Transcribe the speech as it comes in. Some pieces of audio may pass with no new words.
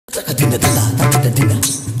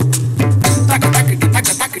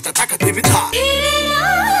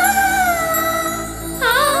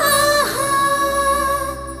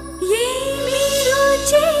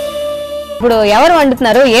ఇప్పుడు ఎవరు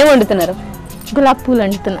వండుతున్నారు? ఏం వండుతున్నారు? గులాబీ పూలు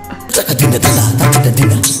వండుతున్నా.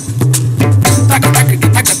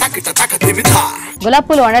 గులాబీ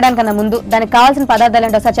పూలు వండడానికన్నా ముందు దానికి కావాల్సిన పదార్థాలు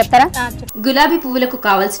ఏంటో ఒకసారి చెప్తారా? గులాబీ పువ్వులకు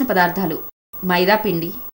కావలసిన పదార్థాలు: మైదా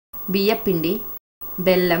పిండి, బియ్యం పిండి,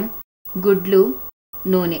 బెల్లం, గుడ్లు,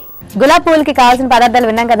 నూనె. గులాబీ పూలకి కావాల్సిన పదార్థాలు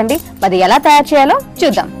విన్నాం కదండి, అది ఎలా తయారు చేయాలో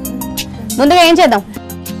చూద్దాం. ముందుగా ఏం చేద్దాం?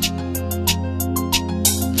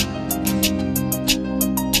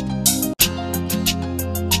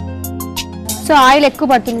 సో ఆయిల్ ఎక్కువ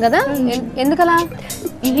పడుతుంది కదా, ఎందుకలా?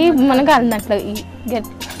 ఇవి మునగాలినట్లు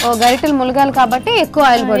గరిటెలు ములగాలి కాబట్టి ఎక్కువ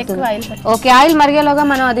ఆయిల్ పడుతుంది. ఓకే, ఆయిల్ మరిగేలోగా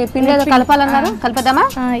మనం అది పిండి ఏదో కలపాలన్నారు, కలిపేద్దామా?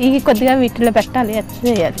 ఇవి కొద్దిగా వీటిలో పెట్టాలి,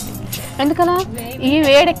 చేయాలి. ఎందుకలా? ఇవి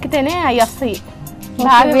వేడెక్కితేనే అవి వస్తాయి,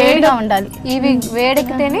 బాగా వేడిగా ఉండాలి. ఇవి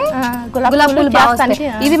వేడెక్కితేనే గులాబీ పూలు బాగుంటాయి.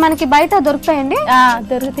 ఇవి మనకి బయట దొరుకుతాయండి?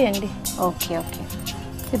 దొరుకుతాయండి. ఓకే ఓకే,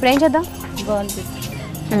 ఇప్పుడు ఏం చేద్దాం?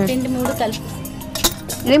 పిండి 3 కలిపి.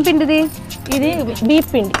 ఏం పిండిది? ఇది బీప్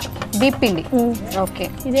పిండి. బీప్ పిండి, ఓకే.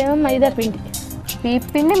 ఇదేమో మైదా పిండి. బీప్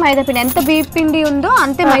పిండి, మైదా పిండి. ఎంత బీప్ పిండి ఉందో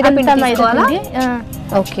అంతే మైదా పిండి తీసుకోవాలా?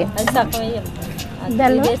 ఓకే.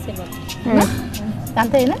 బెల్లం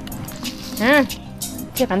అంతేనా?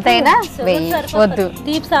 అంతేనా? వద్దు,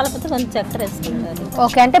 తీపి సాలపోతే కొంచెం చక్కెర వేసుకుంటారు.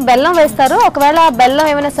 ఓకే, అంటే బెల్లం వేస్తారు. ఒకవేళ బెల్లం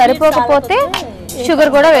ఏమైనా సరిపోకపోతే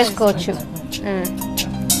షుగర్ కూడా వేసుకోవచ్చు.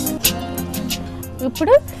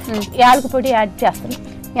 ఇప్పుడు యాలక పొడి యాడ్ చేస్తాను.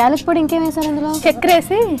 యాలక పొడి ఇంకేం వేసారు అందులో? చక్కెర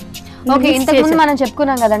వేసి. ఓకే, ఇంతకుముందు మనం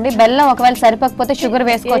చెప్పుకున్నాం కదండి, బెల్లం ఒకవేళ సరిపోకపోతే షుగర్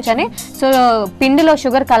వేసుకోవచ్చు అని. సో పిండిలో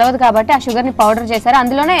షుగర్ కలవదు కాబట్టి ఆ షుగర్ ని పౌడర్ చేశారు,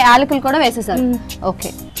 అందులోనే యాలకులు కూడా వేసేసారు.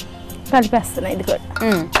 ఓకే, కలిపేస్తున్నా. ఇది కూడా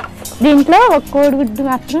దీంట్లో ఒక కోడిగుడ్డు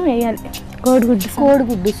మాత్రం వేయాలి.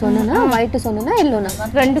 కోడిగుడ్డు సొననా, వైట్ సొననా, ఎల్లోనా?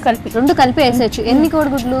 రెండు కలిపి వేసేయచ్చు. ఎన్ని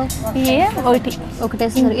కోడిగుడ్లు? ఒకటి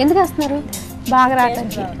వేస్తున్నారు. ఎందుకు వేస్తున్నారు? బాగా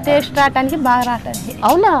రావటానికి, టేస్ట్ రావటానికి, బాగా రావటానికి.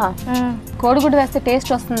 అవునా? కోడిగుడ్డు వేస్తే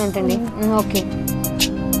టేస్ట్ వస్తుంది ఏంటండి? ఓకే.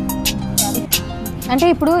 అంటే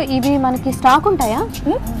ఇప్పుడు ఇవి మనకి స్టాక్ ఉంటాయా?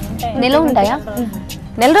 నిల్వ ఉంటాయా?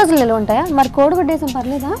 నెల రోజులు నిల్వ ఉంటాయా? మరి కోడిగుడ్డు వేసాం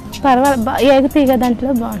పర్లేదా? పర్వాలేదు, ఎగుతాయి కదా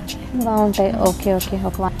దాంట్లో, బాగుంటాయి. ఓకే ఓకే,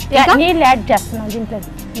 ఒక నీళ్ళు యాడ్ చేస్తున్నాం దీంట్లో.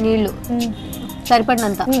 నీళ్ళు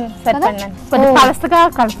సరిపడినంత. కొంచెం పలసగా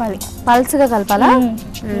కలపాలి. పల్సగా కలపాలా?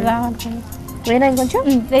 వేనా ఇంకొంచెం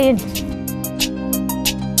వేయండి.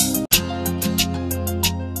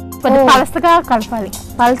 కొంచెం పలసగా కలపాలి.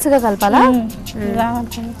 పల్సగా కలపాలా?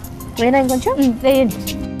 వేనా ఇంకొంచెం వేయండి.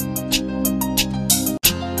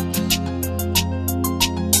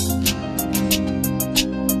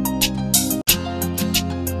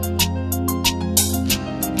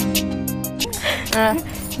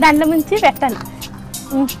 దాంట్లో ముంచి పెట్టాలి.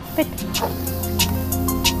 పెట్టి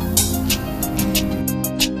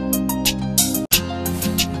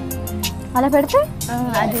అలా పెడితే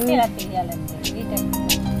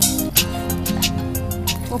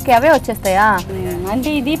ఓకే, అవే వచ్చేస్తాయా? అంటే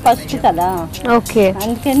ఇది ఫస్ట్ కదా, ఓకే,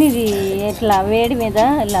 అందుకని ఇది ఇట్లా వేడి మీద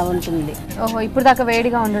ఇలా ఉంటుంది. ఓహో, ఇప్పుడు దాకా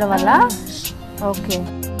వేడిగా ఉండడం వల్ల. ఓకే,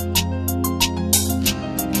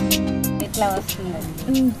 ఇట్లా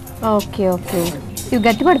వస్తుంది. ఓకే ఓకే, ఇవి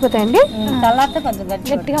గట్టి పడిపోతాయండి? తర్వాత కొంచెం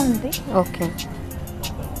గట్టిగా ఉంది. ఓకే,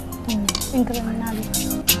 ఇంకా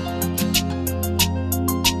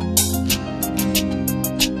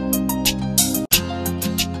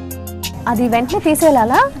అది వెంటనే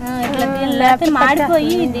తీసేయాలా? లేకపోతే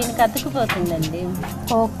మాడిపోయి దీనికి అతుక్కుపోతుందండి.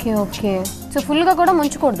 ఓకే ఓకే, సో ఫుల్గా కూడా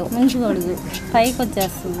ముంచకూడదు, పైకి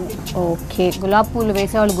వచ్చేస్తుంది. ఓకే, గులాబీ పూలు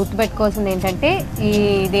వేసేవాళ్ళు గుర్తుపెట్టుకోవాల్సింది ఏంటంటే,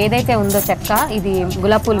 ఇది ఏదైతే ఉందో చెక్క, ఇది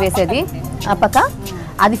గులాబీ పూలు వేసేది అప్పక,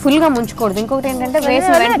 అది ఫుల్గా ముంచకూడదు. ఇంకొకటి ఏంటంటే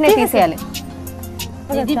వేసిన వెంటనే తీసేయాలి.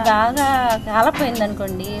 ఇది బాగా కాలపోయింది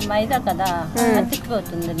అనుకోండి, మైదా కదా,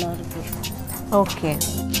 అతుక్కుపోతుంది నోరుకి. ఓకే,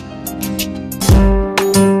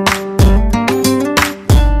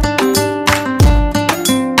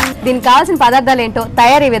 దీనికి కావాల్సిన పదార్థాలు ఏంటో,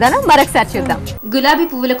 తయారీ విధానం మరొకసారి చూద్దాం. గులాబీ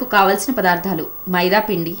పువ్వులకు కావలసిన పదార్థాలు: మైదా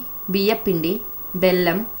పిండి, బియ్యం పిండి,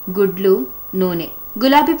 బెల్లం, గుడ్లు, నూనె.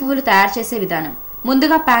 గులాబీ పువ్వులు తయారు చేసే విధానం: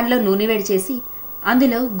 ముందుగా పాన్ లో నూనె వేడి చేసి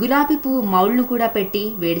అందులో గులాబీ పువ్వు మౌల్డ్ను కూడా పెట్టి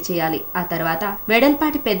వేడి చేయాలి. ఆ తర్వాత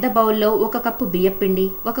వెడల్పాటి పెద్ద బౌల్లో 1 కప్పు బియ్యం పిండి,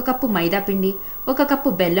 1 కప్పు మైదా పిండి, 1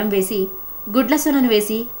 కప్పు బెల్లం వేసి గుడ్ల సొనను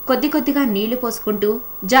వేసి కొద్ది కొద్దిగా నీళ్లు పోసుకుంటూ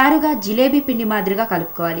జారుగా జిలేబీ పిండి మాదిరిగా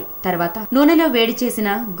కలుపుకోవాలి. తర్వాత నూనెలో వేడి చేసిన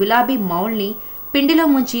గులాబీ మౌల్డ్ ని పిండిలో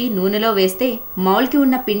ముంచి నూనెలో వేస్తే మౌల్కి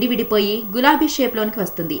ఉన్న పిండి విడిపోయి గులాబీ షేప్ లోనికి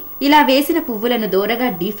వస్తుంది. ఇలా వేసిన పువ్వులను దోరగా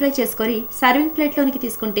డీప్ ఫ్రై చేసుకొని సర్వింగ్ ప్లేట్ లోనికి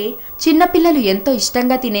తీసుకుంటే చిన్నపిల్లలు ఎంతో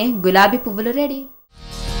ఇష్టంగా తినే గులాబీ పువ్వులు రెడీ.